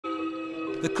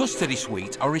the custody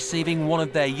suite are receiving one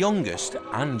of their youngest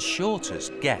and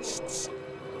shortest guests.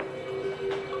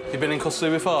 You been in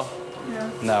custody before?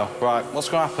 No. No. Right, what's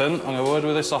going to happen, I'm going to word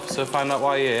with this officer, find out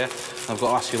why you're here. I've got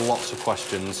to ask you lots of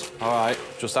questions. All right,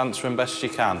 just answer them best you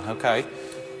can, OK? Do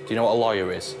you know what a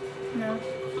lawyer is? No.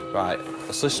 Right,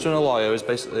 a solicitor and a lawyer is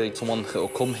basically someone that will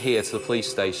come here to the police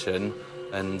station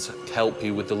and help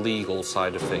you with the legal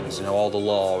side of things, you know, all the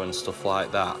law and stuff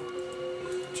like that.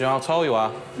 Do you know how tall you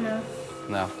are? No.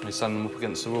 No, you stand them up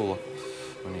against the ruler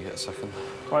when you get a second.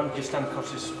 Why don't you stand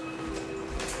across this?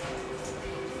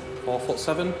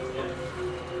 4'7"?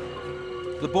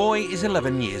 The boy is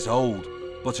 11 years old,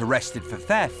 but arrested for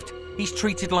theft, he's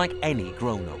treated like any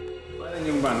grown-up.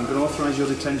 Young man, I'm going to authorise your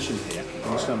detention here.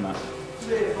 Understand that?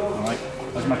 All right.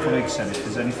 As my colleague said, if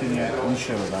there's anything you're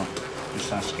unsure about,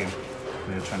 just ask him.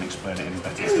 We'll try and explain it in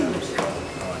better terms. All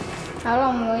right. How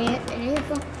long will you be here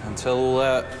for? Until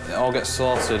it all gets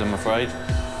sorted, I'm afraid.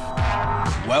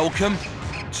 Welcome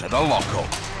to the lockup.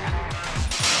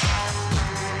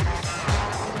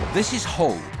 This is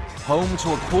Hull, home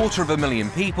to 250,000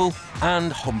 people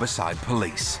and Humberside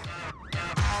Police.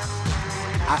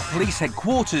 At police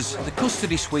headquarters, the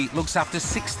custody suite looks after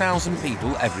 6,000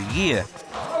 people every year.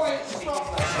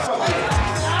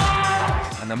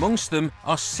 And amongst them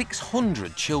are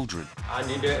 600 children. And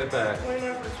you do it at birth?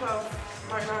 12,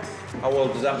 right now. How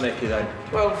old does that make you then?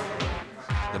 12.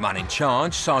 The man in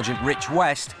charge, Sergeant Rich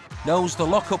West, knows the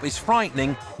lockup is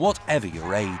frightening, whatever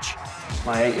your age.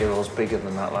 My 8-year-old's bigger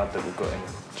than that lad that we've got in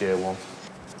J1.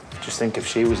 Just think if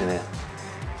she was in here.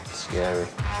 It's scary.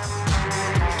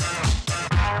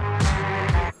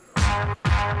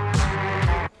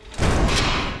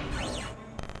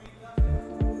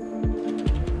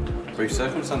 Brief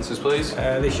circumstances, please.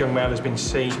 This young man has been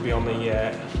seen to be on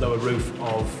the lower roof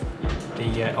of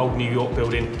the old New York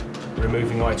building,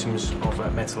 removing items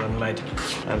of metal and lead,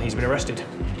 and he's been arrested.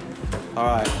 All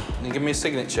right, can you give me a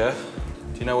signature?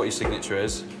 Do you know what your signature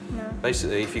is? No.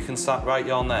 Basically, if you can write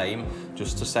your name,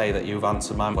 just to say that you've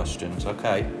answered my questions,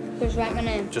 OK? Just write my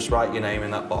name. Just write your name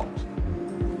in that box.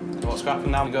 What's going to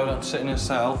happen now? You go and sit in a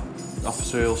cell. The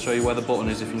officer will show you where the button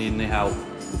is if you need any help.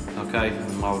 OK?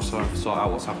 And I'll sort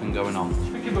out what's happening going on.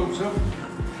 Pick your boots up.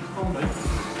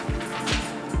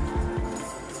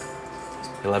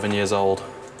 11 years old.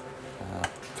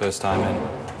 First time in.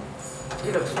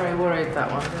 He looks very worried,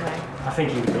 that one, doesn't he? I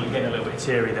think he was getting a little bit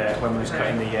teary there when we was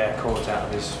cutting the cords out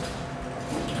of his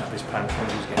pants when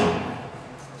he was getting.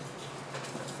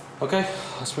 OK,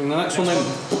 let's bring the next one in.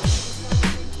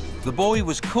 The boy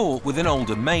was caught with an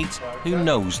older mate who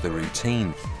knows the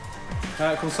routine. All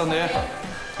right, come stand here.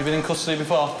 You've been in custody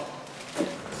before?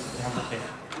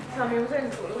 Tommy was in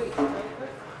for a week.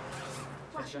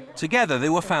 Together they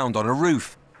were found on a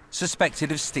roof,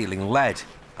 suspected of stealing lead,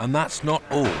 and that's not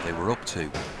all they were up to.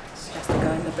 Just to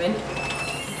go in the bin.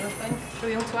 Too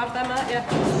young to have them, aren't you?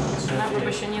 That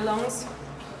rubbish in your lungs.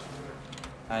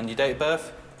 And your date of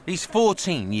birth? He's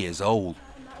 14 years old.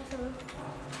 Do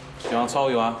you know how tall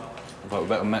you are? We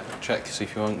better check to see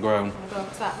if you weren't grown. Go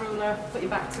up to that ruler, put your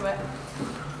back to it.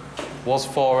 Was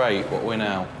 4'8", what are we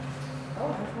now?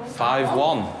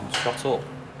 5'1", shot up.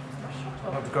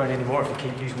 I'm not going anymore if you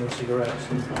keep using those cigarettes.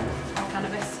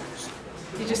 Cannabis.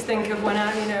 You just think of when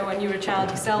when you were a child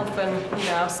yourself, and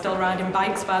I was still riding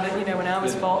bikes by then, when I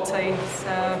was 14.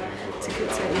 So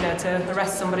to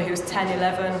arrest somebody who's 10,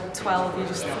 11, 12, you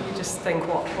just think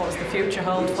what does the future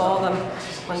hold for them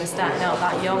when they're starting out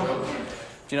that young.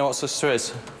 Do you know what sister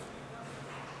is?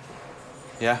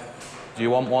 Yeah? Do you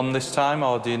want one this time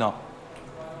or do you not?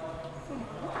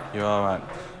 You're all right.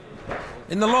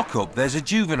 In the lockup, there's a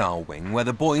juvenile wing where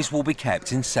the boys will be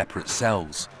kept in separate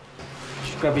cells.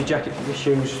 Just grab your jacket and your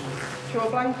shoes. Your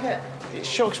blanket. It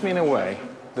shocks me in a way,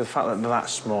 the fact that they're that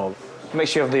small. It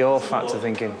makes you have the awe factor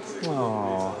thinking,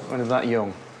 oh, when they're that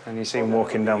young, and you see them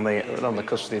walking down the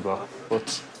custody block.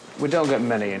 But we don't get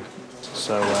many in,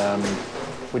 so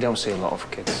we don't see a lot of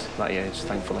kids that age,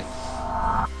 thankfully.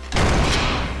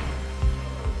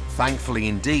 Thankfully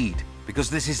indeed, because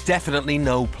this is definitely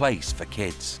no place for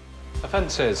kids.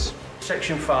 Offences?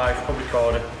 Section 5, public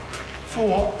order. For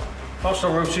what?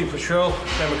 Hostile routine patrol.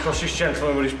 Came across this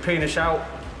gentleman with his penis out,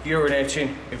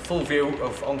 urinating in full view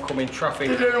of oncoming traffic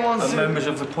and members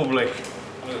of the public.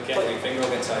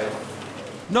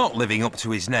 Not living up to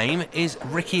his name is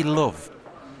Ricky Love.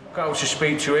 Got out to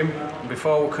speak to him, and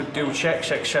before we could do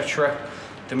checks, etc.,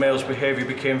 the male's behaviour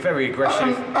became very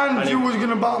aggressive. And you was going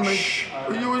to bat me.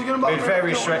 You was going to bat me. Made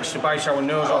various threats to bite our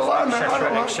nose off,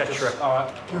 etc., etc. All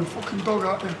right. You're a fucking dog,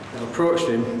 aren't you? I approached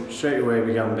him, straight away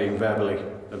began being verbally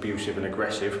abusive and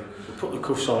aggressive. We put the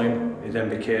cuffs on him, he then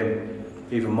became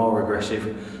even more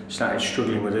aggressive, started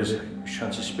struggling with us. He was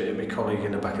trying to spit at my colleague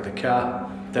in the back of the car.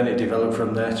 Then it developed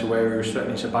from there to where he was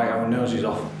threatening to bite our noses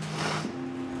off.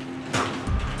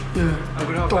 Yeah. I'm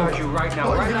going to advise you right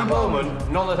now, right that moment,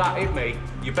 none of that hit me.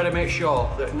 You better make sure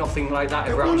that nothing like that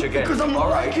ever happens again. Because I'm not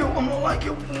like you, I'm not like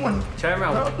you. Turn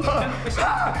around.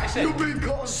 You've been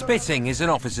caught. Spitting is an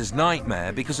officer's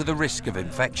nightmare because of the risk of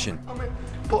infection.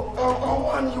 But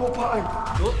I'll hand you a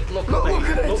pie. Look at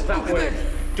me. Look that way.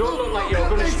 Don't look like you're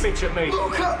going to spit at me.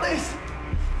 Look at this.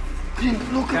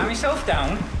 Look at Calm yourself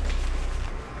down.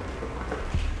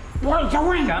 What are you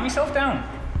doing? Calm yourself down.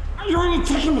 You're only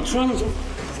taking the trains.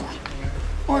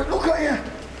 All right, look at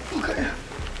you. Look at you.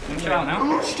 Chill out now. I'm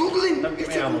not struggling. You're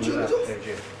taking the trains off.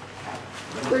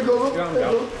 There you go, look. There you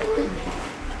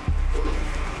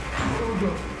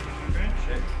go.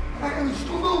 I haven't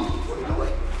struggled. What are you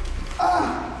doing?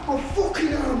 Ah, my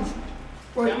fucking arms.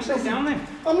 Right, Calm yourself down then.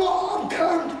 I'm not, I'm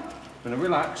calm. I'm going to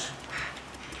relax.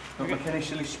 Don't make any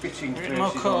silly spitting Get more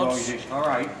faces or cords. noises. All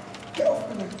right. Get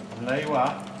off me. And there you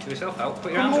are. Chill yourself out.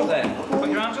 Put your arms up there. Put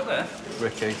your arms up there.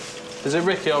 Ricky. Is it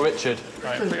Ricky or Richard?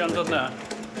 Right, put your hands up there.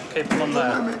 Keep them on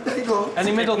there. There you go.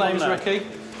 Any middle names, there. Ricky?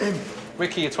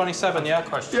 Ricky, you're 27, yeah?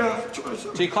 Yeah,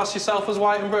 Do you class yourself as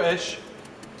white and British?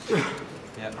 Yeah.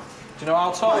 Do you know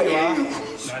how tall you are?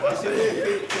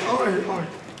 All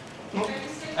right.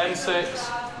 N6.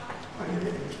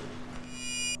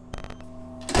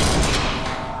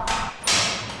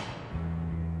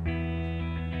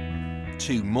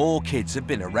 Two more kids have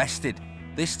been arrested,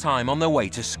 this time on their way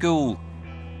to school.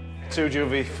 Two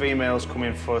juvie females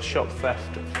coming for shop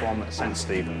theft from St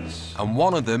Stephen's. And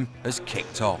one of them has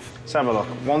kicked off. Let's have a look.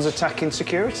 One's attacking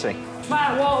security.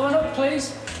 Matt, Waterman up,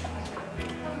 please.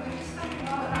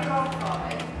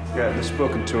 Yeah, they've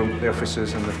spoken to them, the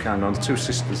officers, and they've carried on. The two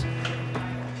sisters.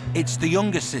 It's the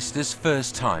younger sister's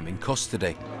first time in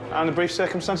custody. And the brief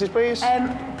circumstances, please?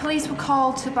 Police were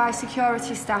called to by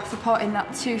security staff reporting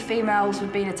that two females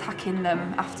had been attacking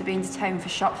them after being detained for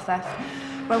shop theft.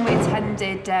 When we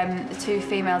attended, the two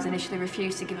females initially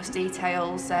refused to give us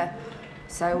details,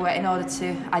 so in order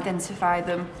to identify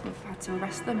them, we've had to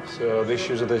arrest them. So the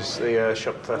issues of the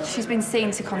shop theft. She's been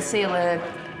seen to conceal a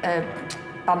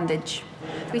bandage.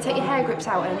 Can we take your hair grips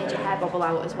out and I need your hair bobble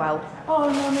out as well? Oh,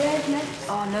 no, my head next.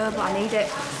 Oh no, but I need it.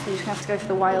 So you're just gonna have to go for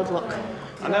the wild look.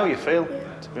 I know how you feel,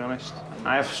 to be honest.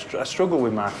 I struggle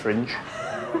with my fringe.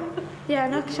 Yeah,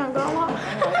 no, because I haven't got a lot.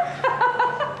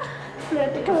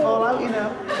 Fall out, you know.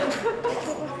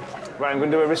 Right, I'm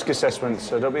going to do a risk assessment,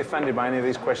 so don't be offended by any of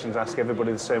these questions. Ask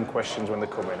everybody the same questions when they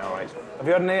come in, all right? Have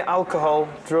you had any alcohol,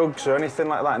 drugs, or anything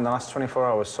like that in the last 24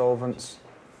 hours? Solvents?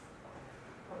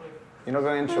 You're not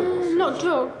going in trouble? Not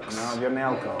drugs. No, have you had any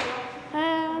alcohol?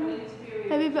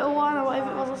 Maybe a bit of wine or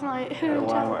whatever it was last night.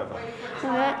 Wine, whatever.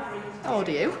 How old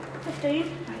are you?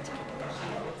 15.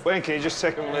 Wayne, can you just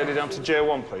take the lady down to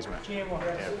J1, please, mate? J1.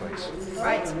 Yeah, please.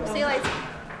 Right, see you later.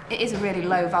 It is a really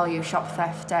low-value shop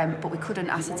theft, but we couldn't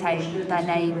ascertain their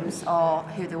names or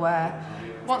who they were.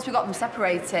 Once we got them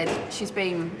separated, she's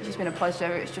been a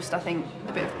pleasure. It's just, I think,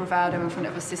 a bit of bravado in front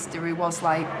of her sister who was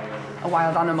like a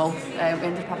wild animal. We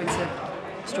ended up having to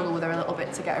struggle with her a little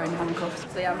bit to get her in handcuffs.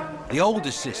 So, yeah. The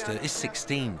oldest sister is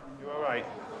 16. You all right?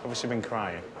 Obviously been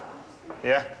crying.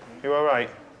 Yeah? You all right?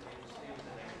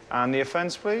 And the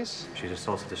offence, please? She's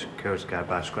assaulted the security guard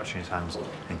by scratching his hands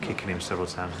and kicking him several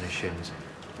times in his shins.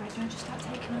 Right, do you want to just start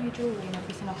taking all your jewellery and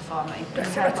everything off for me?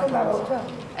 That's it, it's on my roll as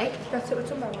well. Eh? That's it,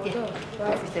 it's on my roll as well.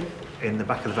 Right. Everything. In the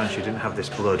back of the van, she didn't have this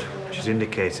blood. She's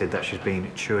indicated that she's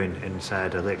been chewing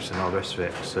inside her lips and all the rest of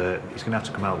it. So he's going to have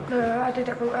to come out. No, I did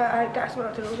that, that's what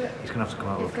I did a little bit. He's going to have to come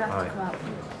out. He's going to have to come out.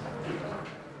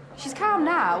 She's calm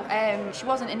now. She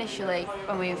wasn't initially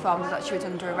when we informed her that she was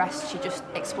under arrest. She just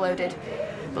exploded.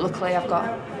 But luckily, I've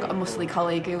got a muscly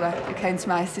colleague who came to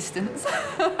my assistance.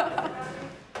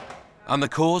 And the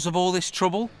cause of all this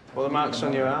trouble? What are the marks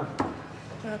on your arm?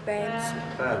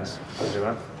 Burns. Burns. What did you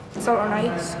have? Salt and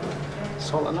ice.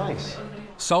 Salt and ice.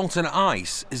 Salt and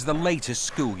ice is the latest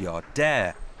schoolyard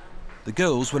dare. The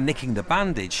girls were nicking the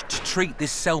bandage to treat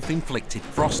this self-inflicted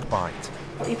frostbite.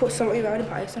 You put salt around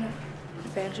the ice on it.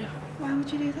 It burns you. Why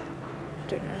would you do that?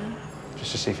 Don't know.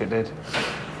 Just to see if it did.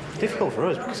 Difficult for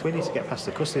us because we need to get past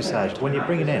the custody side. When you're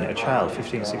bringing in a child,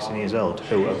 15, 16 years old,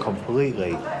 who are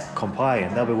completely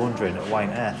compliant, they'll be wondering why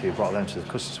on earth you brought them to the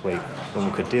custody suite when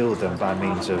we could deal with them by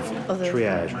means of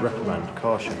triage, reprimand,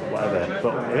 caution, whatever.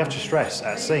 But we have to stress,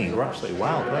 at scene, we're absolutely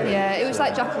wild, weren't we? Yeah, it was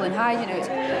like Jekyll and Hyde,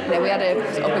 we had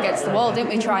her up against the wall, didn't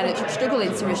we,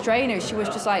 struggling to restrain her. She was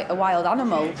just like a wild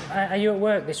animal. Are you at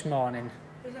work this morning?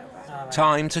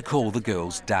 Time to call the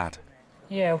girl's dad.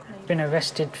 Yeah, been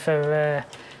arrested for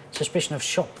suspicion of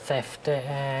shop theft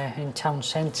in town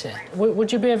centre.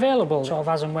 Would you be available, sort of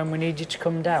as and when we need you to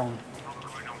come down?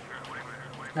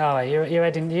 Oh, you're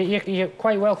heading. You're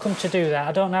quite welcome to do that.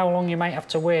 I don't know how long you might have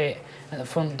to wait at the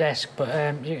front desk,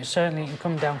 but you certainly can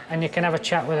come down and you can have a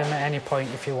chat with him at any point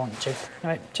if you want to.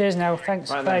 Right, cheers now.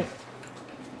 Thanks. Right, bye.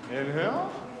 Then.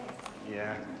 Inhale.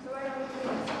 Yeah.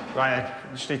 Right then,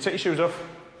 just need to take your shoes off.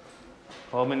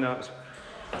 Hold me nuts.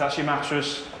 That's your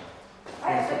mattress.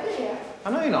 I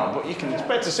know you're not, but you can. It's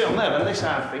better to sit on there than this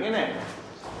hard thing, isn't it?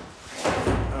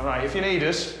 All right, if you need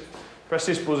us, press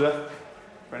this buzzer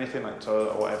for anything like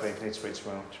toilet or whatever you need to speak to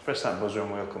me. Just press that buzzer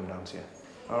and we'll come down to you.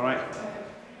 All right?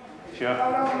 Sure.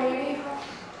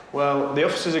 Well, the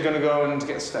officers are going to go and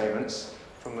get statements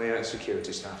from the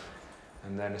security staff,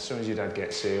 and then as soon as your dad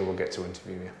gets here, we'll get to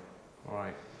interview you. All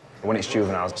right? When it's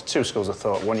juveniles, there's two schools of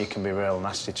thought. One, you can be real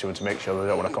nasty to them to make sure they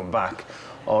don't want to come back,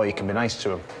 or you can be nice to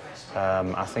them.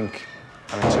 I think,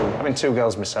 having two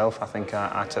girls myself, I think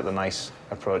I take the nice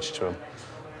approach to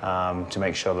them, to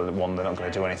make sure that, one, they're not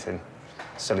going to do anything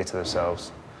silly to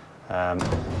themselves.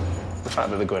 The fact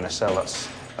that they're going to sell, that's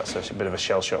a bit of a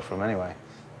shell shock for them anyway.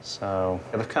 So,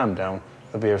 yeah, they've calmed down.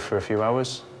 They'll be here for a few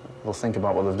hours. They'll think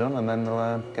about what they've done, and then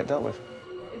they'll get dealt with.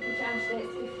 If the charge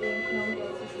state's 15, no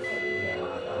guilty, she'll say yeah.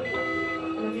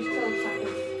 And I've just told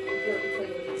Chappers, guilty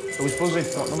please. Who's buzzing?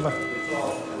 What number?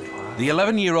 The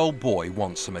 11-year-old boy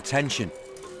wants some attention.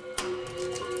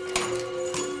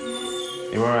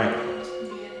 You all right?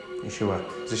 You sure?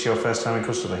 Is this your first time in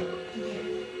custody?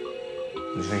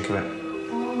 What do you think of it?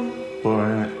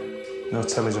 Boring, isn't it? No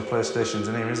tellies or PlayStations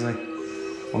in here, isn't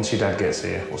he? Once your dad gets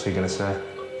here, what's he going to say?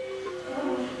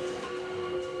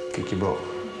 Kick your butt. Do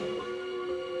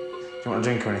you want a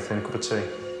drink or anything? A cup of tea?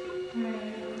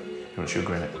 You want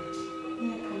sugar in it?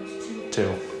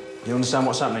 Two. You understand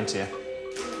what's happening to you?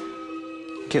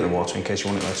 Get the water in case you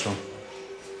want it later on.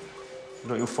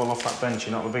 Don't you fall off that bench,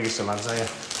 you're not the biggest of lads, are you?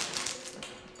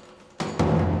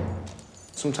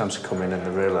 Sometimes they come in and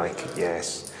they're really like,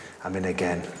 yes, I'm in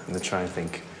again, and they try and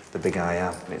think the big I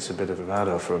am. And it's a bit of a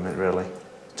bad for them, really.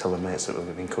 Tell their mates that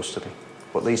they're in custody.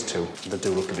 But these two, they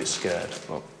do look a bit scared.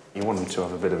 But you want them to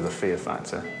have a bit of a fear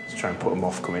factor to try and put them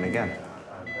off coming again.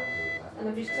 And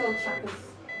I've just told Chappers,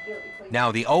 guilty please.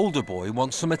 Now the older boy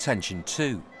wants some attention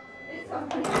too. I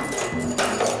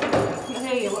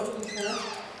hear you, what did you say?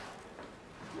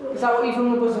 Is that what you've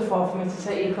rung the buzzer for me to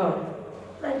take your cup?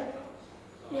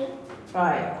 Yeah.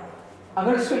 Right. I'm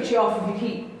going to switch it off if you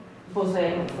keep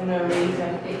buzzing for no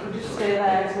reason. It could just stay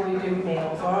there until you do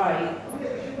meals, alright?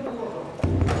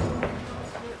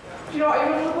 Do you know what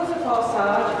you rung the buzzer for,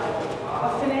 Sarge?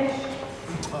 I've finished.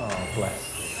 Oh,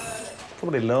 bless.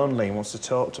 Probably lonely and wants to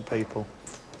talk to people.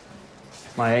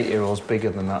 My 8-year-old's bigger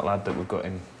than that lad that we've got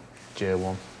in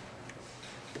J1.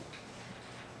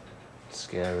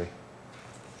 Scary.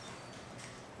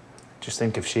 Just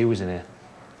think if she was in here.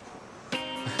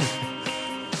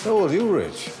 How old are you,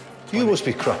 Rich? You must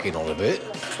be cracking on a bit.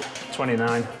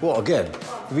 29. What, again?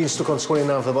 You've been stuck on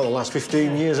 29 for about the last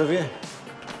 15 years, have you?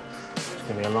 It's going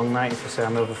to be a long night if you say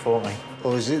I'm over 40.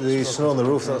 Or is it the snow on the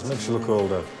roof that makes you look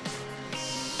older?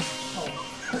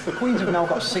 Oh, the Queens have now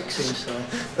got 6s, so...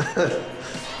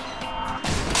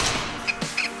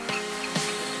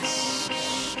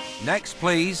 Next,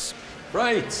 please.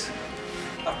 Right.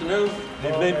 Afternoon.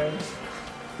 Evening.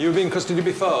 You've been in custody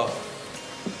before?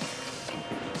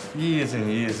 Years and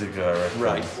years ago, I reckon.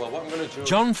 Right. Well, what I'm going to do...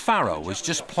 John Farrow has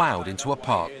just ploughed into a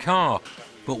parked car,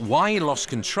 but why he lost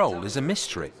control is a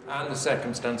mystery. And the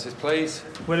circumstances, please.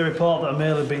 We had a report that a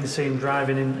male had been seen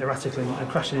driving in erratically and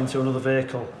crashing into another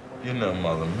vehicle. You know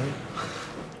more than me.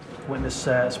 Witness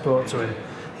spoke to him.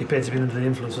 He appeared to be under the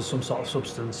influence of some sort of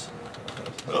substance.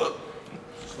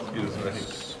 Excuse me.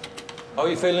 How are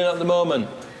you feeling at the moment?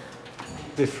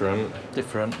 Different.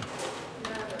 Different.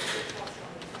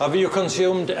 Have you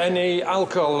consumed any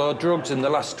alcohol or drugs in the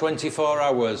last 24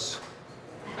 hours?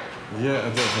 Yeah, I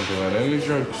don't think I've had any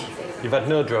drugs. You've had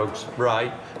no drugs?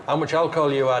 Right. How much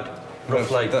alcohol you had,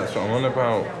 roughly? That's what I'm on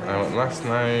about. I went last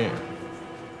night.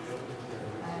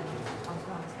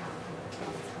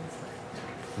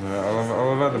 I'll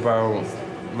have had about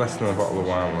less than a bottle of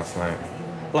wine last night.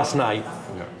 Last night?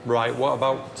 Yeah. Right, what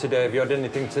about today? Have you had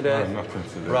anything today? No, nothing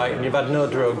today. Right, and you've had no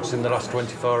drugs in the last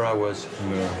 24 hours?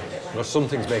 No. Well,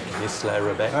 something's making you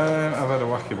slur a bit. I've had a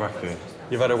wacky-backy.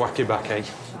 You've had a wacky-backy.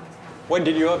 When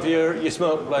did you have your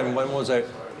smoke blend? When was it?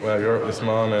 Well, you're up this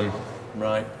morning.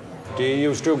 Right. Do you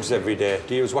use drugs every day?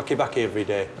 Do you use wacky-backy every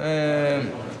day?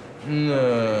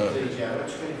 No.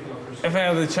 If I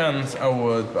had the chance, I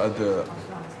would, but I don't.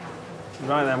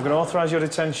 Right then, I'm going to authorise your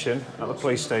detention at the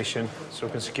police station so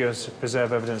we can secure and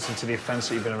preserve evidence into the offence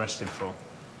that you've been arrested for.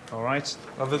 All right?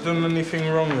 Have they done anything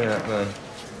wrong yet, then?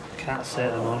 Can't say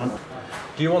at the moment.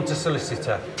 Do you want a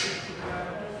solicitor?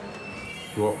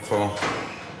 What for?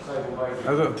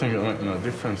 I don't think it'll make no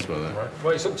difference, will it?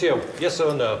 Well, it's up to you. Yes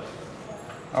or no?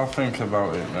 I'll think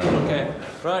about it now. OK.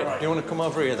 Right, you want to come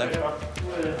over here, then?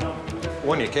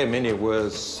 When you came in, he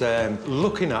was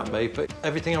looking at me, but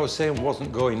everything I was saying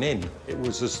wasn't going in. It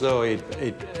was as though he'd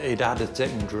had a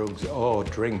taken drugs or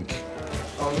drink.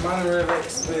 On manner of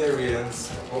experience,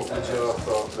 what would your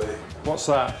thought be? What's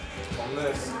that? On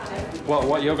this?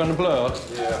 What you're going to blow?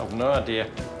 Yeah. I've no idea.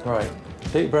 Right.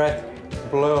 Deep breath.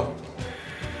 Blow.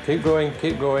 Keep going,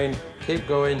 keep going, keep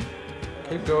going,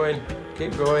 keep going,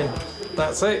 keep going.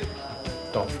 That's it.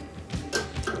 Done.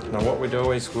 Now what we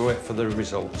do is we wait for the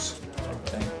results.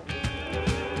 Okay.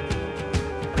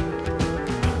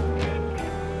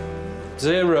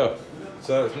 0.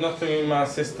 So it's nothing in my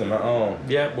system at all?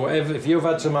 Yeah, whatever. If you've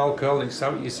had some alcohol, it's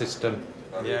out your system.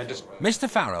 Yeah, just... Mr.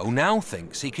 Farrow now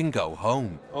thinks he can go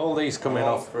home. All these coming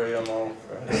off. I'm all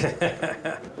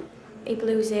free. He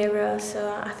blew 0,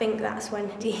 so I think that's when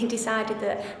he decided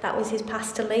that that was his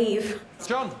pass to leave.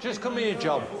 John, just come here,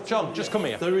 John. John, just come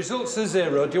here. The results are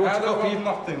 0. Do you want I to don't copy? want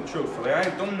nothing, truthfully. I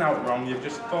ain't done nothing wrong. You've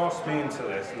just forced me into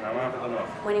this, and I'm having enough.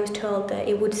 When he was told that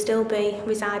he would still be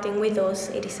residing with us,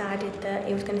 he decided that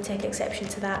he was going to take exception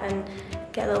to that and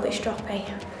get a little bit stroppy.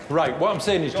 Right, what I'm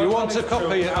saying is, do you want a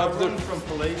copy of the... I run from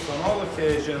police on all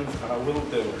occasions, and I will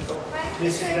do it.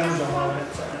 This is down to our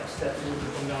next step. We'll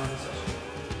come down and session.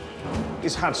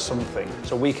 He's had something,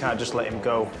 so we can't just let him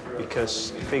go,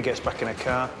 because if he gets back in a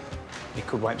car, he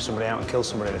could wipe somebody out and kill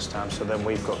somebody this time, so then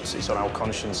we've got, it's on our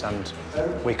conscience, and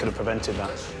we could have prevented that.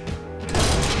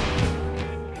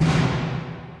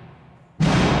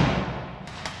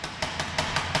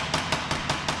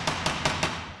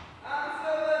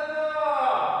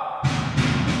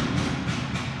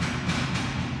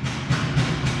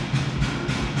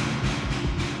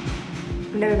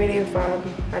 I've never been in a farm.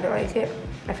 I don't like it.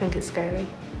 I think it's scary.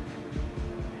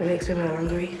 It makes me more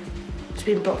angry. Just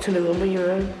being blocked in a room on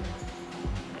your own.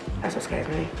 That's what scares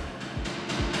me.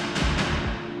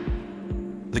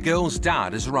 The girl's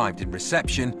dad has arrived in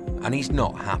reception and he's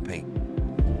not happy.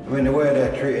 I mean, the way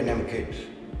they're treating them kids,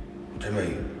 to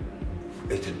me,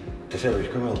 is to say it's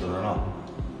criminals or not.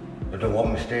 They've done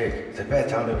one mistake. It's the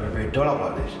first time they've ever been done up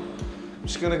like this. I'm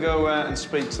just going to go and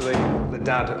speak to the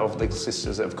dad of the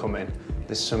sisters that have come in.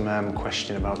 There's some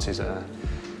question about his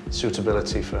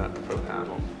suitability for appropriate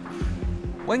adult.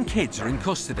 When kids are in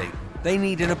custody, they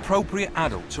need an appropriate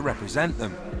adult to represent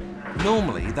them.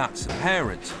 Normally, that's a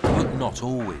parent, but not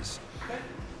always.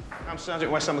 I'm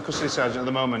Sergeant West, I'm the custody sergeant at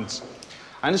the moment.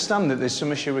 I understand that there's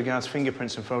some issue regards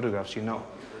fingerprints and photographs, you know?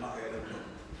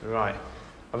 Right.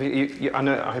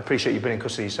 I appreciate you've been in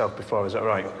custody yourself before, is that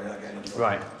right?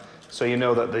 Right. So you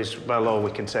know that there's, by law,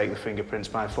 we can take the fingerprints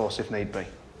by force if need be?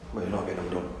 Well, you're not getting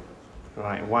them done.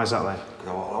 Right, why is that then? Because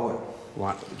I won't allow it.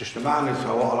 Why? Just the man is,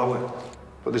 I won't allow it.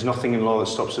 But there's nothing in law that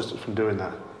stops us from doing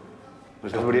that.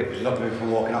 There's nothing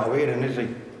from walking out of here, then, is he?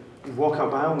 You walk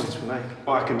out by all means for me.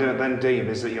 What I can do then deem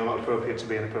is that you're not appropriate to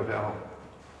be an appropriate adult.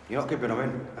 You're not keeping them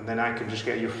in. And then I can just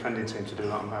get your offending team to do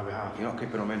that on my behalf. You're not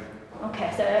keeping them in.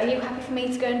 OK, so are you happy for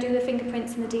me to go and do the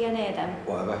fingerprints and the DNA then?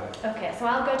 Whatever. OK, so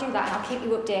I'll go do that and I'll keep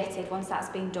you updated once that's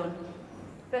been done.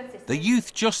 The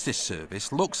Youth Justice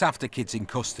Service looks after kids in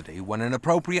custody when an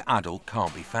appropriate adult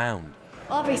can't be found.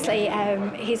 Obviously,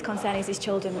 his concern is his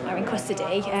children are in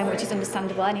custody, which is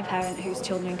understandable. Any parent whose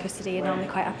children are in custody are normally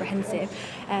quite apprehensive.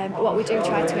 But what we do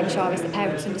try to ensure is that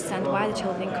parents understand why the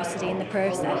children are in custody in the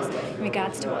process in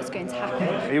regards to what's going to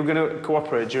happen. Are you going to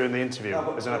cooperate during the interview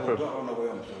as an appropriate?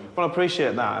 Well, I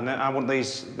appreciate that, and I want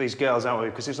these girls out of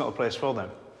here because it's not a place for them,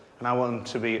 and I want them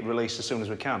to be released as soon as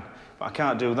we can. But I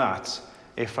can't do that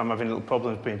if I'm having little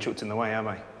problems being chucked in the way, am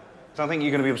I? If I think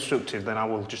you're going to be obstructive, then I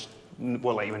will just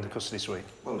won't let you into custody suite.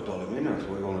 Well, don't let me in, that's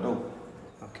what you want to do.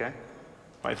 OK.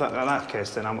 Right, if that's that case,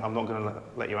 then I'm not going to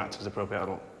let you act as appropriate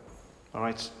adult. All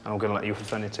right? And I'm going to let you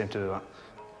offend your team to do that.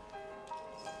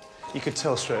 You could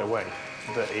tell straight away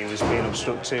that he was being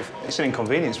obstructive. It's an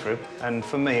inconvenience for him, and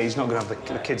for me, he's not going to have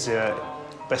the kids'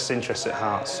 best interests at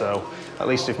heart, so at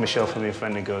least if Michelle from the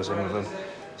offender goes in with them,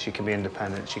 she can be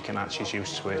independent, she can act, she's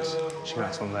used to it, she can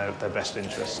act on their best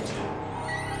interests.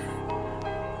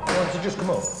 Why don't you just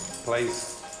come up,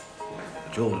 please?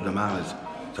 The children are manners,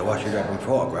 so why should they have them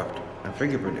photographed and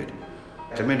fingerprinted?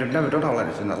 To me, they've never done all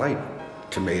that in their life.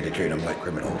 To me, they treat them like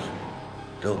criminals.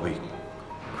 They'll be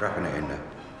crapping it in there.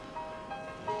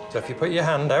 So if you put your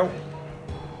hand out,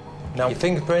 Now, your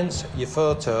fingerprints, your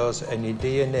photos and your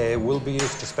DNA will be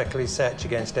used to speculatively search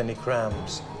against any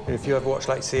crimes. And if you ever watch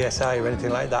like CSI or anything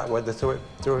like that, where they through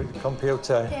a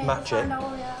computer, match it.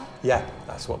 Yeah,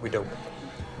 that's what we do.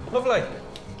 Lovely.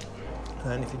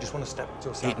 And if you just want to step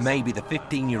to a side. It may be the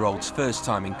 15-year-old's first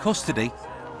time in custody,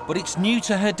 but it's new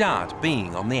to her dad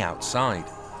being on the outside.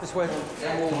 This way.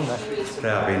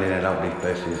 I've been in and out of these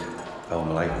places all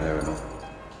my life there enough.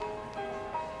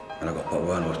 And I got put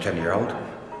when I was 10-year-old.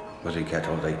 Was in care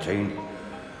till I was 18.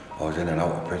 I was in and out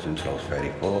of prison till I was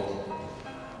 34.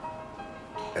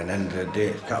 And then the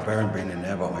day, can't bear him being in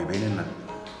there about me being in there.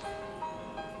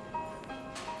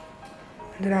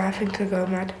 I don't know, I think to go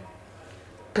mad.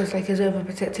 Because like he's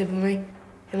overprotective of me.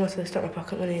 He wants to stop my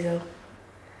pocket money though.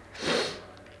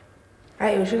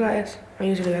 I usually like this. I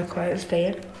usually go quiet and stay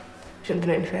in. Shouldn't have done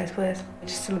it in the first place.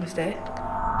 It's just still a mistake.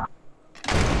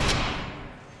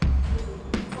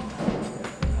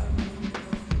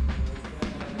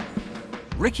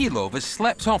 Ricky Love has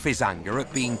slept off his anger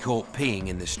at being caught peeing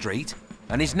in the street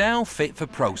and is now fit for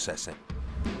processing.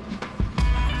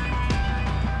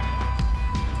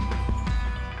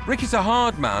 Ricky's a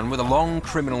hard man with a long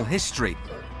criminal history,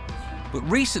 but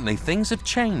recently things have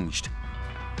changed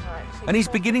and he's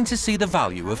beginning to see the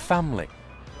value of family.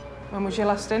 When was your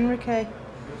last in, Ricky?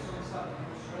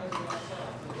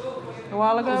 A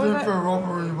while ago, I was was in it? for a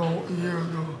robbery about a year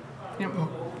ago. Yep.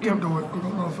 Didn't do it, I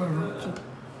got no favour up to.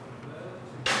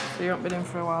 So you haven't been in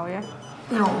for a while, yeah?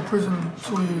 Been out of prison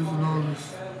 2 years in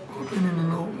August. I've been in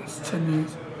and out, it's 10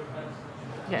 years.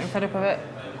 Getting fed up of it?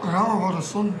 I have had a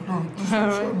son, no, just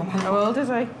How old is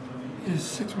he? He's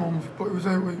 6 months, but he was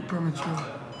 8 weeks premature.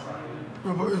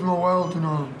 Yeah, but he's my world, you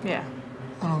know. Yeah.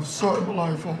 And I've sorted my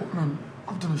life out, and then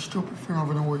I've done a stupid thing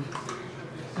having a week.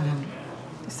 And then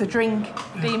It's the drink,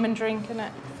 demon drink, isn't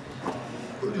it?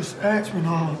 it just hurts me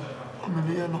now. I'm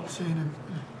in here not seeing him.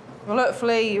 Well,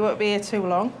 hopefully you won't be here too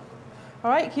long.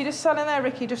 All right, can you just stand in there,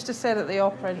 Ricky, just to say that they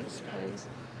are prints, please?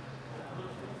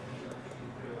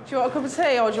 Do you want a cup of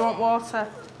tea or do you want water?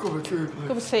 Cup of tea, please.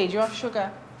 Cup of tea, do you have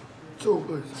sugar? 2,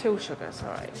 please. 2 sugars, all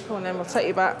right. Come on then, we'll take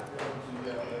you back.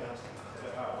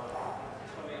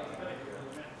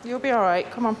 You'll be all right,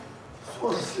 come on.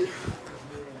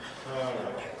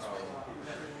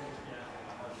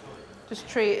 Just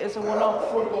treat it as a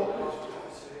one-off.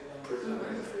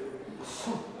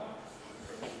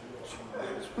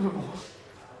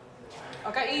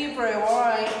 I'll get you your brew, all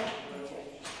right?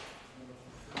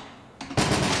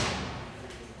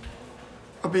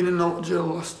 I've been in and out of jail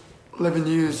the last 11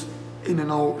 years, in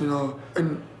and out, you know,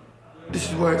 and this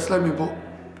is where it's led me, but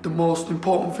the most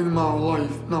important thing in my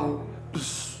life now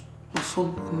is my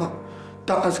son, and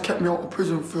that has kept me out of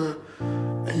prison for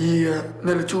a year,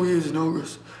 nearly 2 years in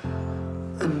August,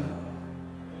 and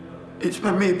it's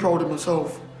made me proud of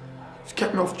myself. It's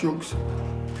kept me off drugs.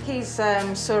 He's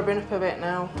sobering up a bit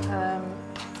now. I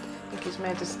think he's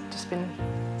made us just been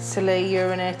silly,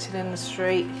 urinating in the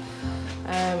street.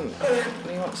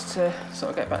 He wants to sort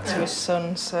of get back to his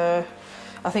son, so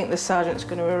I think the sergeant's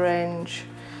going to arrange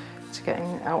to get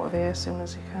him out of here as soon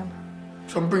as he can.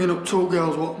 So I'm bringing up 2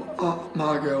 girls, what aren't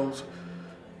my girls,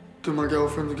 to my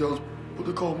girlfriend's girls, but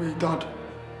they call me Dad.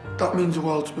 That means the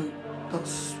world to me.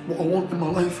 That's what I want in my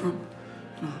life for him.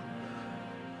 You know,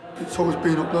 it's always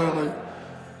been up there,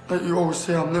 like you always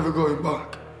say, I'm never going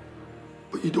back.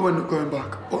 But you do end up going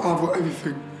back, but I've got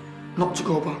everything not to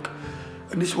go back.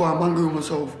 And this is why I'm angry with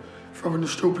myself for having a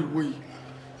stupid wee.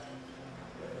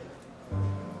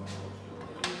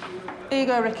 Here you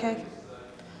go, Ricky.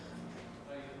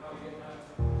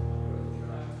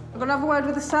 I'm going to have a word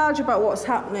with the sergeant about what's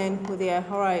happening with you,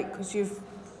 all right? Because you've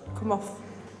come off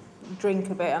drink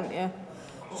a bit, haven't you?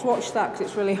 Just watch that, because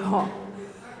it's really hot.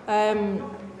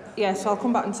 Yeah, so I'll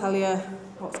come back and tell you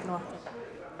what's going to happen.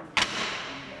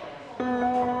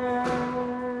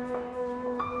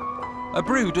 A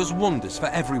brew does wonders for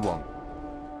everyone.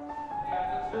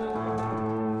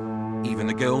 Even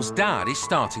the girl's dad is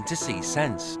starting to see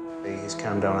sense. He's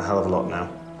calmed down a hell of a lot now.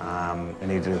 He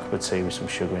needed a cup of tea with some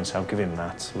sugar in, so I'll give him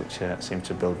that, which seemed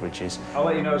to build bridges. I'll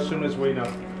let you know as soon as we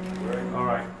know. All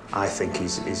right. I think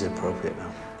he's appropriate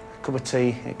now. A cup of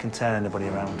tea, it can turn anybody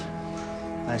around.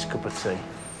 Nice cup of tea.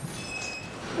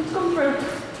 It's come through.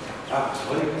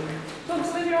 Absolutely.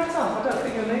 Don't leave your hat off. I don't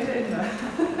think you'll need it in there.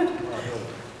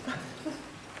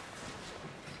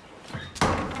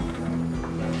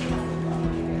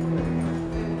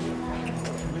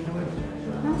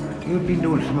 You've been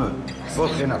doing something.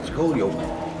 Fucking at school, you.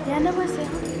 Yeah, no, I see.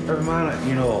 Never mind it,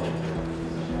 you know.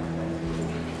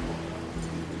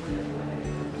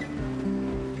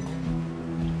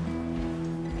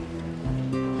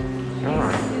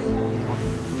 Alright.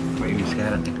 What are you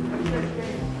scared of?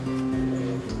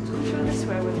 Try this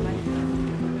way with me.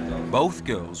 Both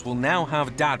girls will now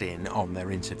have Dad in on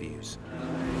their interviews.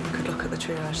 We could look at the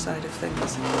triage side of things,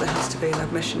 but there has to be an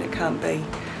admission. It can't be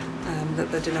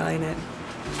that they're denying it.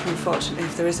 Unfortunately,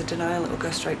 if there is a denial, it will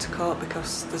go straight to court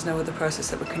because there's no other process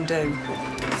that we can do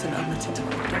if they're not admitted to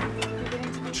what they've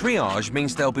done. Triage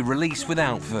means they'll be released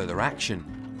without further action,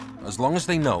 as long as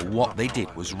they know what they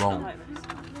did was wrong.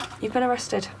 You've been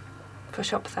arrested for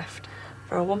shop theft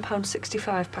for a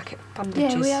 £1.65 packet of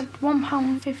bandages. Yeah, we had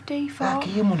 £1.50 for... I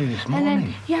gave you money this morning.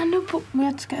 Then, yeah, I know, but we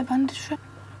had to get a bandage for it.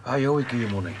 I always give you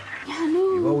money. Yeah, I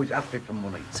know. You always ask me for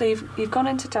money. So you've gone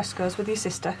into Tesco's with your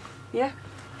sister, yeah?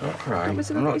 Don't cry.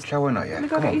 I'm not showing at you. Let me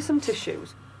go get you some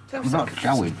tissues. I'm not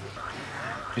showing.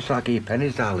 Just like your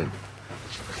pennies, darling.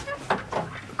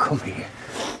 Come here.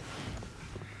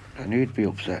 I knew you'd be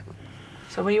upset.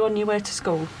 So were you on your way to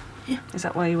school? Yeah. Is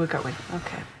that where you were going?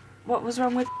 Okay. What was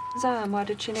wrong with his arm? Why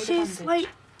did she need a bandage? She's like,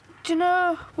 do you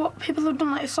know what people have done,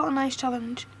 like a sort of nice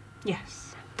challenge?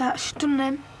 Yes. That she's done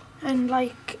them, and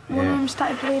like one of them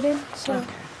started bleeding, so Okay.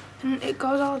 and it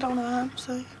goes all down her arm,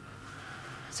 so.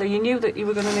 So you knew that you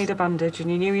were going to need a bandage, and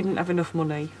you knew you didn't have enough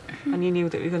money, and you knew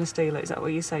that you were going to steal it. Is that what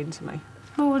you're saying to me?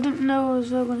 Well, we didn't know we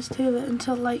were going to steal it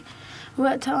until like we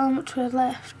worked out how much we had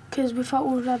left, because we thought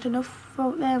we would had enough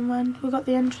out there, and when we got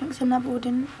the entrance and that, but we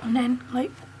didn't. And then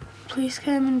like police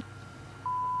came and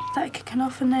started kicking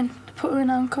off, and then they put her in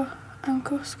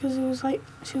handcuffs because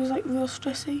she was like real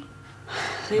stressy.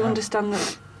 So you understand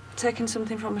that taking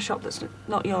something from a shop that's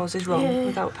not yours is wrong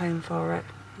without paying for it,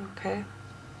 okay?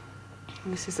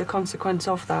 And this is the consequence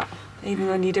of that. Even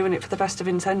when you're doing it for the best of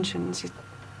intentions, you're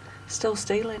still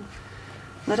stealing.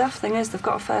 And the daft thing is they've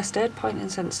got a first aid point in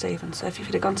St Stephen's, so if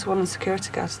you'd have gone to one of the security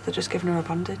guards, they're just giving her a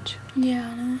bandage. Yeah,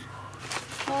 I know.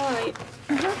 All right.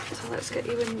 So let's get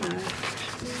you in there.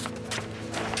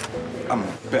 I'm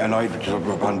a bit annoyed because I've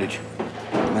got a bandage.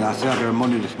 I mean, I said her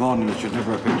money this morning, I should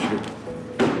never have pinched it.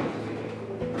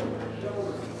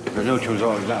 If I knew she was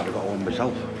always that, I'd have got one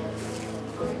myself.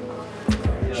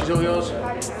 She's all yours.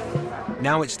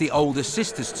 Now it's the older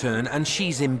sister's turn, and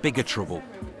she's in bigger trouble.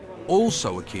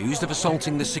 Also accused of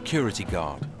assaulting the security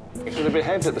guard. If they'd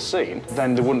behaved at the scene,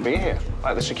 then they wouldn't be here.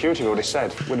 Like the security already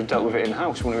said, we'd have dealt with it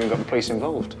in-house, wouldn't have even got the police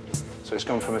involved. So it's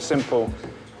gone from a simple,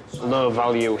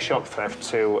 low-value shop theft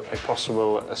to a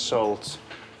possible assault,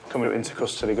 coming into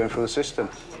custody, going through the system.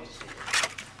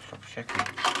 Stop shaking.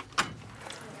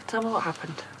 Tell me what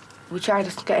happened. We tried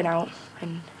just getting out,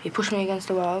 and he pushed me against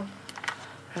the wall,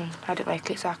 and I didn't like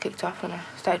it, so I kicked off, and I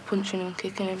started punching him and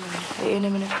kicking him and hitting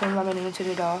him and ramming him into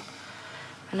the door,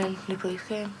 and then the police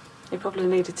came. You probably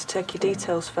needed to take your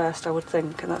details first, I would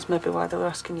think, and that's maybe why they were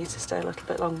asking you to stay a little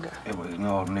bit longer. It was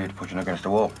no need pushing against the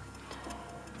wall.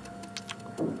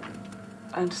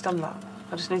 I understand that.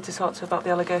 I just need to talk to her about the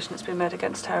allegation that's been made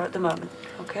against her at the moment,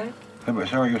 OK? Yeah, but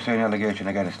sorry, you're saying allegation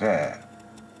against her.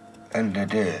 End of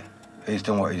the day, he's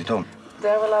done what he's done.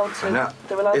 They're allowed to... And that,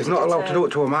 they're allowed he's to not allowed to do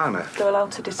it to a minor. They're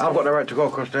allowed to detain. I've got the right to go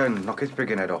across there and knock his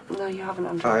frigging head off. No, you haven't,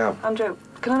 Andrew. I have. Andrew,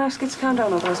 can I ask you to calm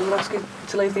down, otherwise I'm going to ask you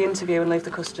to leave the interview and leave the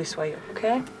custody suite,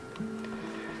 OK?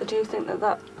 So do you think that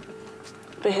that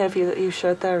behaviour that you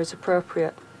showed there is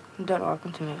appropriate? I don't know what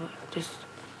happened to me, but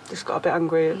just got a bit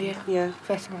angry. Yeah.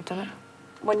 First time I've done it.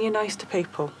 When you're nice to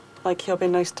people, like you're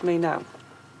being nice to me now,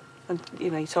 and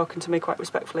you know you're talking to me quite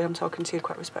respectfully, I'm talking to you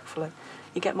quite respectfully,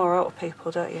 you get more out of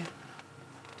people, don't you?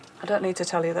 I don't need to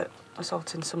tell you that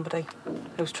assaulting somebody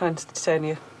who's trying to detain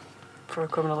you for a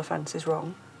criminal offence is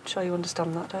wrong. I'm sure you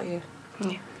understand that, don't you?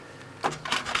 Yeah.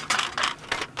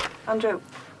 Andrew,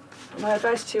 my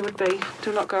advice to you would be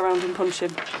do not go around and punch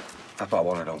him. That's what I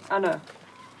want to do. I know.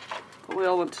 But we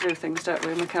all want to do things, don't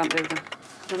we? And we can't do them.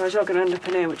 Otherwise you're going to end up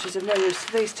in here, which is of no use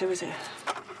to these two, is it?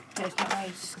 It's not nice,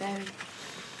 it's scary.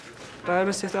 But I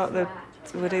honestly thought that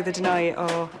would either deny it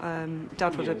or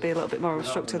Dad would be a little bit more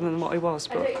obstructive than what he was,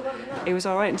 but he was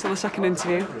all right until the second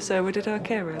interview, so we did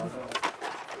OK, really.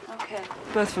 OK.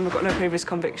 Both of them have got no previous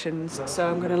convictions, so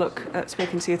I'm going to look at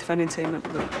speaking to the youth offending team at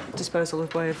the disposal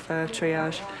of way of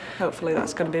triage. Hopefully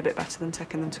that's going to be a bit better than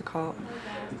taking them to court.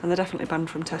 And they're definitely banned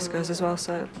from Tesco's as well,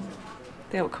 so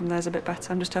the outcome there's a bit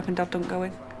better. I'm just hoping Dad don't go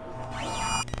in.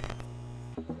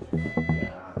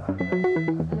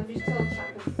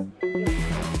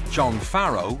 John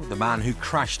Farrow, the man who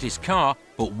crashed his car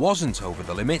but wasn't over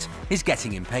the limit, is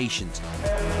getting impatient.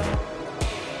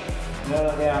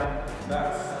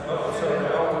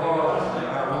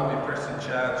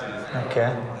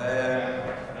 Okay.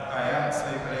 I am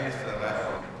sleeping here for the left.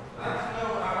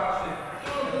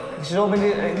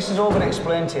 This has all been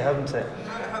explained to you, hasn't it? It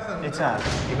hasn't. It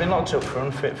has. You've been locked up for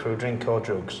unfit for a drink or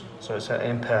drugs, so it's an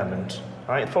impairment.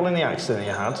 All right, following the accident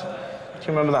you had, do you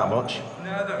remember that much?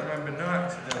 No, I don't remember no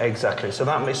accident. Exactly, so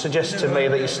that suggests to me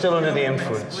that you're still under the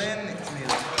influence.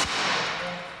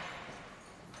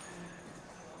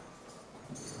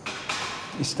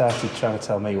 He started trying to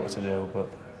tell me what to do, but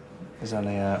there's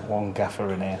only one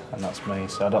gaffer in here, and that's me,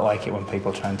 so I don't like it when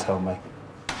people try and tell me.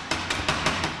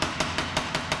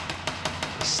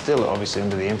 He's still obviously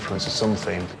under the influence of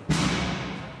something.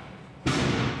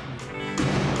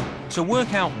 To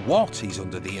work out what he's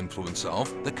under the influence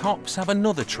of, the cops have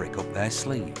another trick up their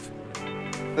sleeve.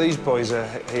 These boys are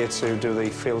here to do the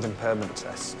field impairment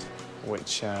test,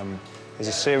 which is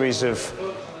a series of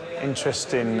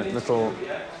interesting little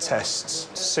tests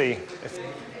to see if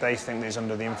they think that he's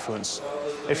under the influence.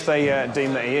 If they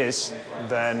deem that he is,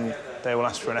 then they will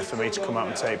ask for an FME to come out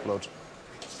and take blood,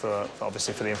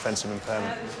 obviously for the offensive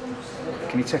impairment.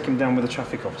 Can you take him down with the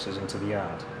traffic officers into the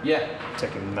yard? Yeah.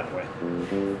 Take him that way.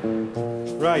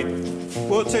 Right.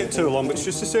 Won't take too long, but it's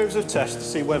just a series of tests to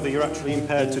see whether you're actually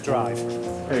impaired to drive.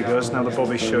 Here he goes, now the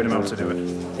Bobby's showing him how to do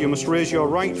it. You must raise your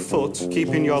right foot,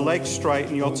 keeping your legs straight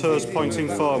and your toes pointing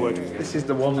forward. This is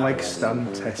the one-leg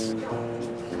stand test.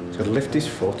 He's got to lift his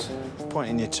foot,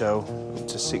 pointing your toe up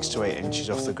to 6 to 8 inches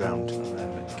off the ground. And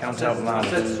then count out loud.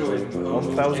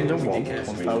 1001,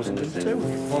 1002.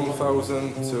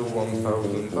 1000 to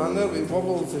 1000. I know it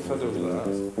wobbles if I do that.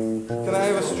 Can I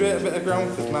have a straight bit of ground?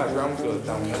 Because my ground goes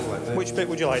downhill like this. Which bit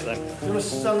would you like then? You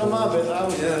must stand on my bit, that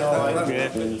was alright.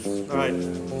 Yeah.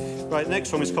 Right,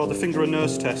 next one is called the finger and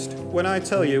nose test. When I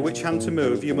tell you which hand to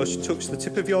move, you must touch the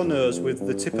tip of your nose with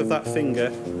the tip of that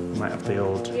finger. Might have the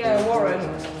old... Yeah, Warren.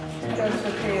 Go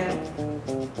to here.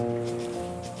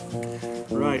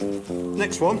 Right,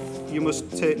 next one. You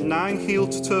must take 9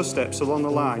 heel-to-toe steps along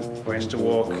the line. Where he has to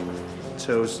walk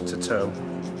toes to toe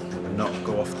and not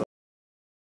go off the...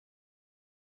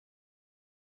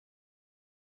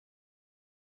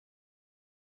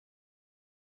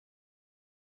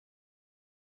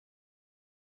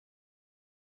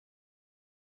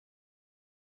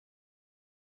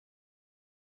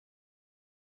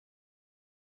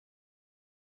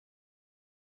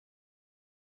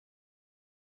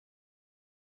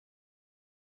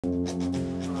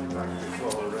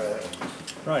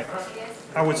 Right,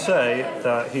 I would say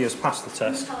that he has passed the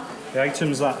test. The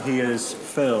items that he has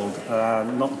failed are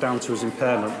not down to his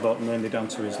impairment, but mainly down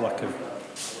to his lack of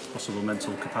possible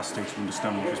mental capacity to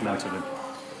understand what was meant of him.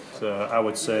 So I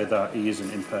would say that he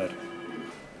isn't impaired,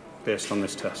 based on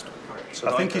this test. So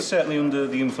I think he's certainly under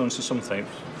the influence of something.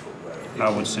 I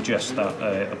would suggest that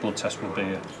a blood test would be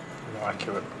a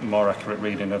more accurate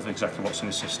reading of exactly what's in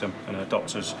his system, and a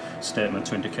doctor's statement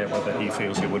to indicate whether he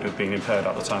feels he would have been impaired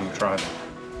at the time of driving.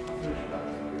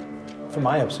 From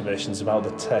my observations about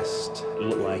the test, it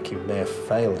looked like he may have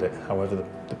failed it. However,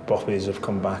 the bobbies have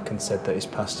come back and said that he's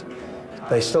passed it.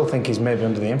 They still think he's maybe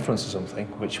under the influence of something,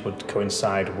 which would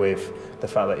coincide with the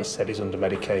fact that he said he's under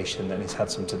medication and he's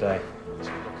had some today.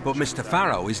 But Mr.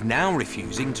 Farrow is now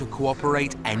refusing to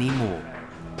cooperate anymore.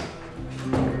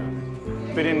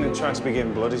 Been in trying to be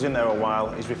given blood. He's in there a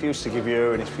while. He's refused to give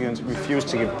urine. He's refused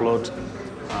to give blood.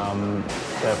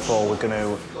 Therefore, we're going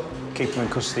to keep him in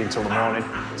custody until the morning,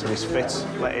 until he's fit.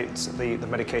 Let the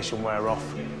medication wear off.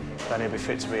 Then he'll be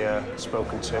fit to be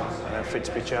spoken to, and then fit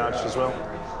to be charged as well.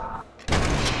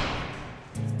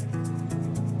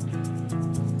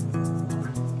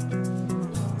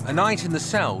 A night in the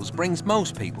cells brings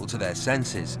most people to their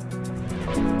senses.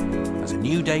 As a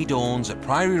new day dawns at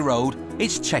Priory Road,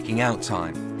 it's checking out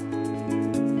time.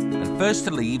 And first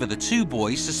to leave are the 2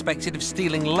 boys suspected of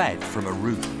stealing lead from a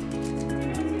roof.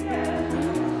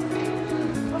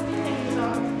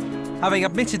 Having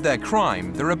admitted their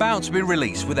crime, they're about to be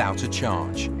released without a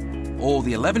charge. All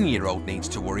the 11-year-old needs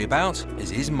to worry about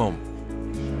is his mum.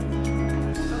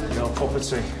 Your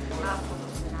property.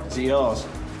 Is it yours?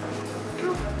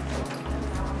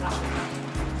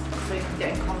 So you can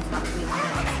get in contact with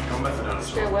them.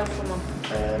 Stay away from them.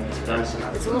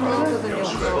 It's a lot older than your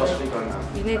boy.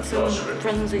 You need some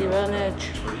friends of your own age.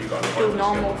 Do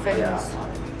normal things.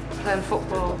 Playing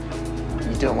football.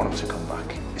 You don't want him to come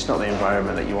back. It's not the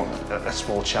environment that you want a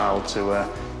small child to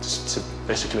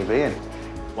basically be in.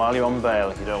 While you're on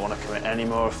bail, you don't want to commit any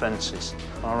more offences.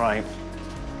 All right.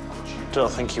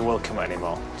 Don't think you will commit any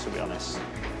more, to be honest.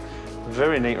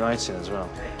 Very neat writing as well.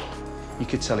 You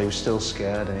could tell he was still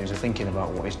scared and he was thinking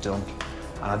about what he's done.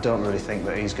 And I don't really think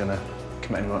that he's going to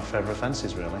commit any more further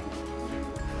offences, really.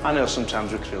 I know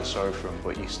sometimes we could feel sorry for him,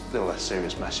 but he's still a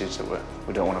serious message that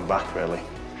we don't want him back, really.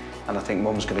 And I think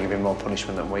Mum's going to give him more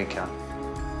punishment than we can.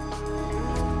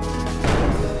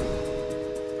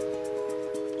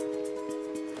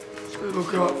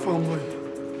 look at family.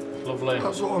 Lovely.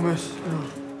 That's what I miss, you know.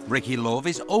 Ricky Love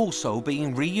is also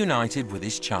being reunited with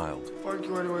his child. Thank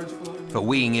you anyways for that. For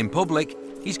weeing in public,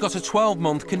 he's got a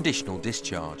 12-month conditional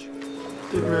discharge.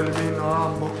 Didn't really mean no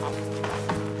harm, but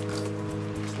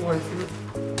it's life, isn't it?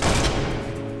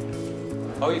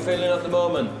 How are you feeling at the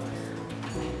moment?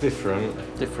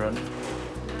 Different.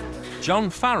 John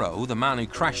Farrow, the man who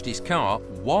crashed his car,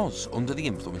 was under the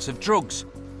influence of drugs.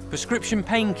 Prescription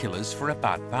painkillers for a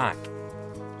bad back.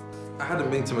 I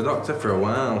hadn't been to my doctor for a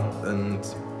while, and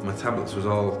my tablets was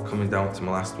all coming down to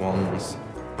my last ones.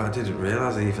 But I didn't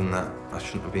realise even that I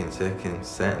shouldn't have been taking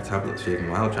certain tablets for even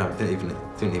while driving.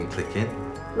 Didn't even click in.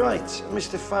 Right,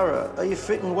 Mr. Farrow, are you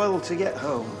fitting well to get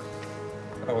home?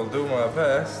 I will do my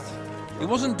best. He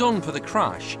wasn't done for the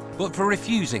crash, but for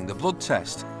refusing the blood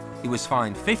test. He was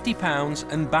fined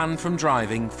 £50 and banned from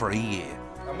driving for a year.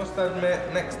 I must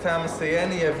admit, next time I see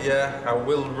any of you, I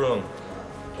will run.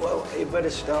 Well, you better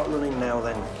start running now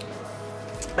then.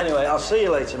 Anyway, I'll see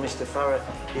you later, Mr. Farrow.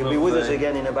 You'll be with us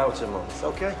again in about a month,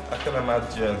 OK? I can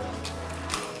imagine.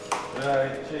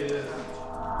 Right, cheers.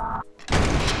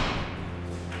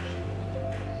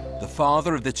 The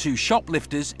father of the two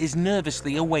shoplifters is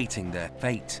nervously awaiting their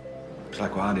fate. It's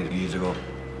like what I did years ago.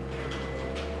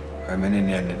 I mean, in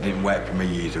the end, it didn't work for me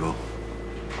years ago.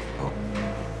 But...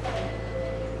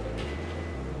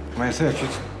 When I say,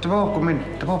 they've all come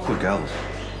in, they're all good girls.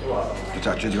 Just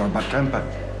actually they've got a bad temper.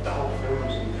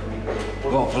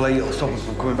 Hopefully it'll stop them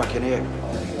from coming back in here.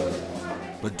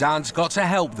 But Dad's got to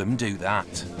help them do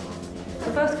that.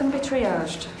 They're both going to be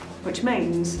triaged, which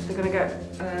means they're going to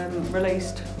get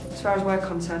released. As far as we're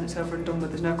concerned, it's over and done with.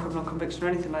 There's no criminal conviction or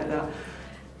anything like that.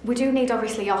 We do need,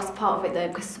 obviously, your support of it, though,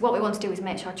 because what we want to do is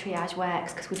make sure triage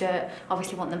works, because we don't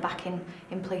obviously want them back in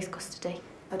police custody.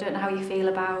 I don't know how you feel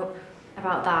about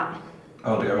that.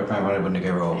 Oh, they're going to pay money when they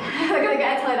get home. They're going to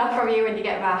get a telegraph from you when you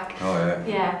get back. Oh, yeah.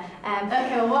 Yeah.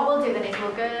 OK, well, what we'll do then is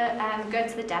we'll go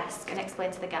to the desk and explain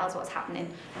to the girls what's happening.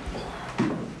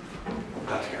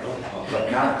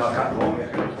 Can't go.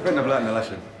 Couldn't have learned a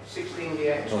lesson. 16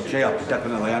 DX. So cheer up,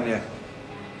 definitely, aren't you?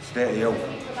 Stay to you.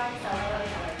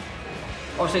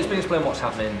 Obviously, it's been explained what's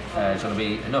happening. There's going to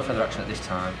be no further action at this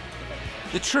time.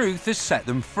 The truth has set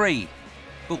them free.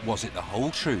 But was it the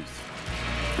whole truth?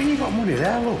 Well, you got money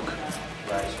there, look.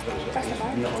 That's the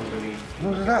bag.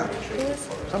 What was that?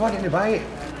 So why didn't you buy it?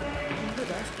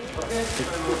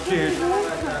 Cheers.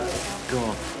 Go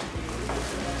on.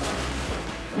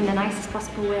 In the nicest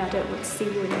possible way, I don't want to see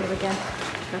you in here again.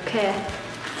 OK.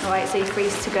 All right, so you're free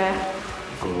to go.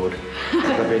 Good.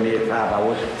 I've been here 5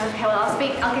 hours. OK, well,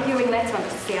 I'll give you a ring later on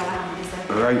just to see how I handle this.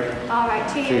 Right. All right,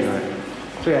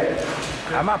 cheers.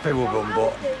 I'm happy with them,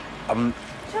 but I'm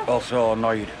also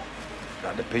annoyed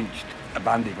that they pinched a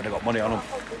bandit when they got money on them.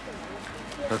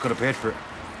 They could have paid for it.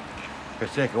 For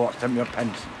the sake of what, 70 odd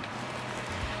pence.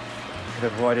 You could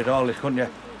have avoided all this, couldn't you?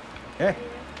 Yeah?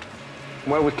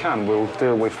 Where we can, we'll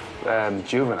deal with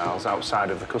juveniles outside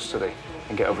of the custody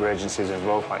and get other agencies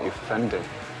involved, like youth offending.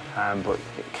 But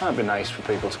it can't be nice for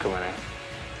people to come in here.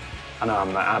 I know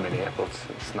I'm in here, but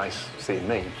it's nice seeing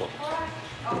me, but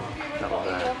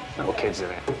not with kids in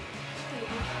here.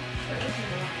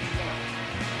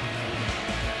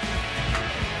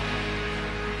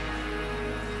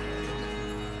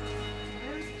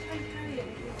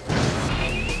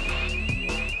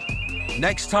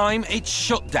 Next time, it's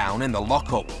shut down in the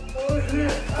lockup. Have you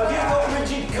got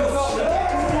rigid cuffs?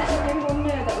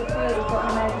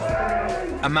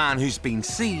 A man who's been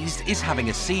seized is having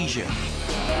a seizure.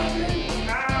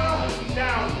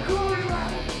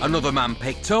 Another man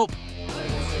picked up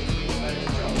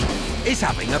is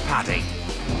having a paddy.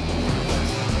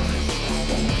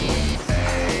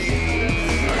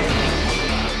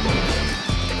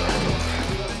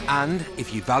 And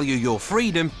if you value your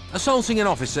freedom, assaulting an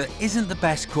officer isn't the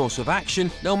best course of action,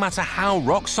 no matter how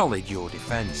rock solid your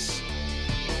defence.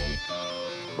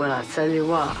 Well, I tell you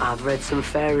what, I've read some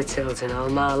fairy tales in all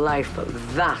my life, but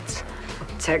that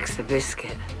takes the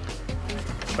biscuit.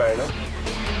 Fair enough.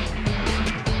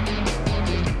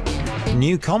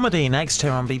 New comedy next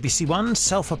here on BBC One.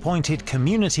 Self-appointed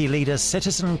community leader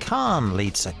Citizen Khan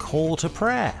leads a call to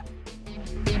prayer.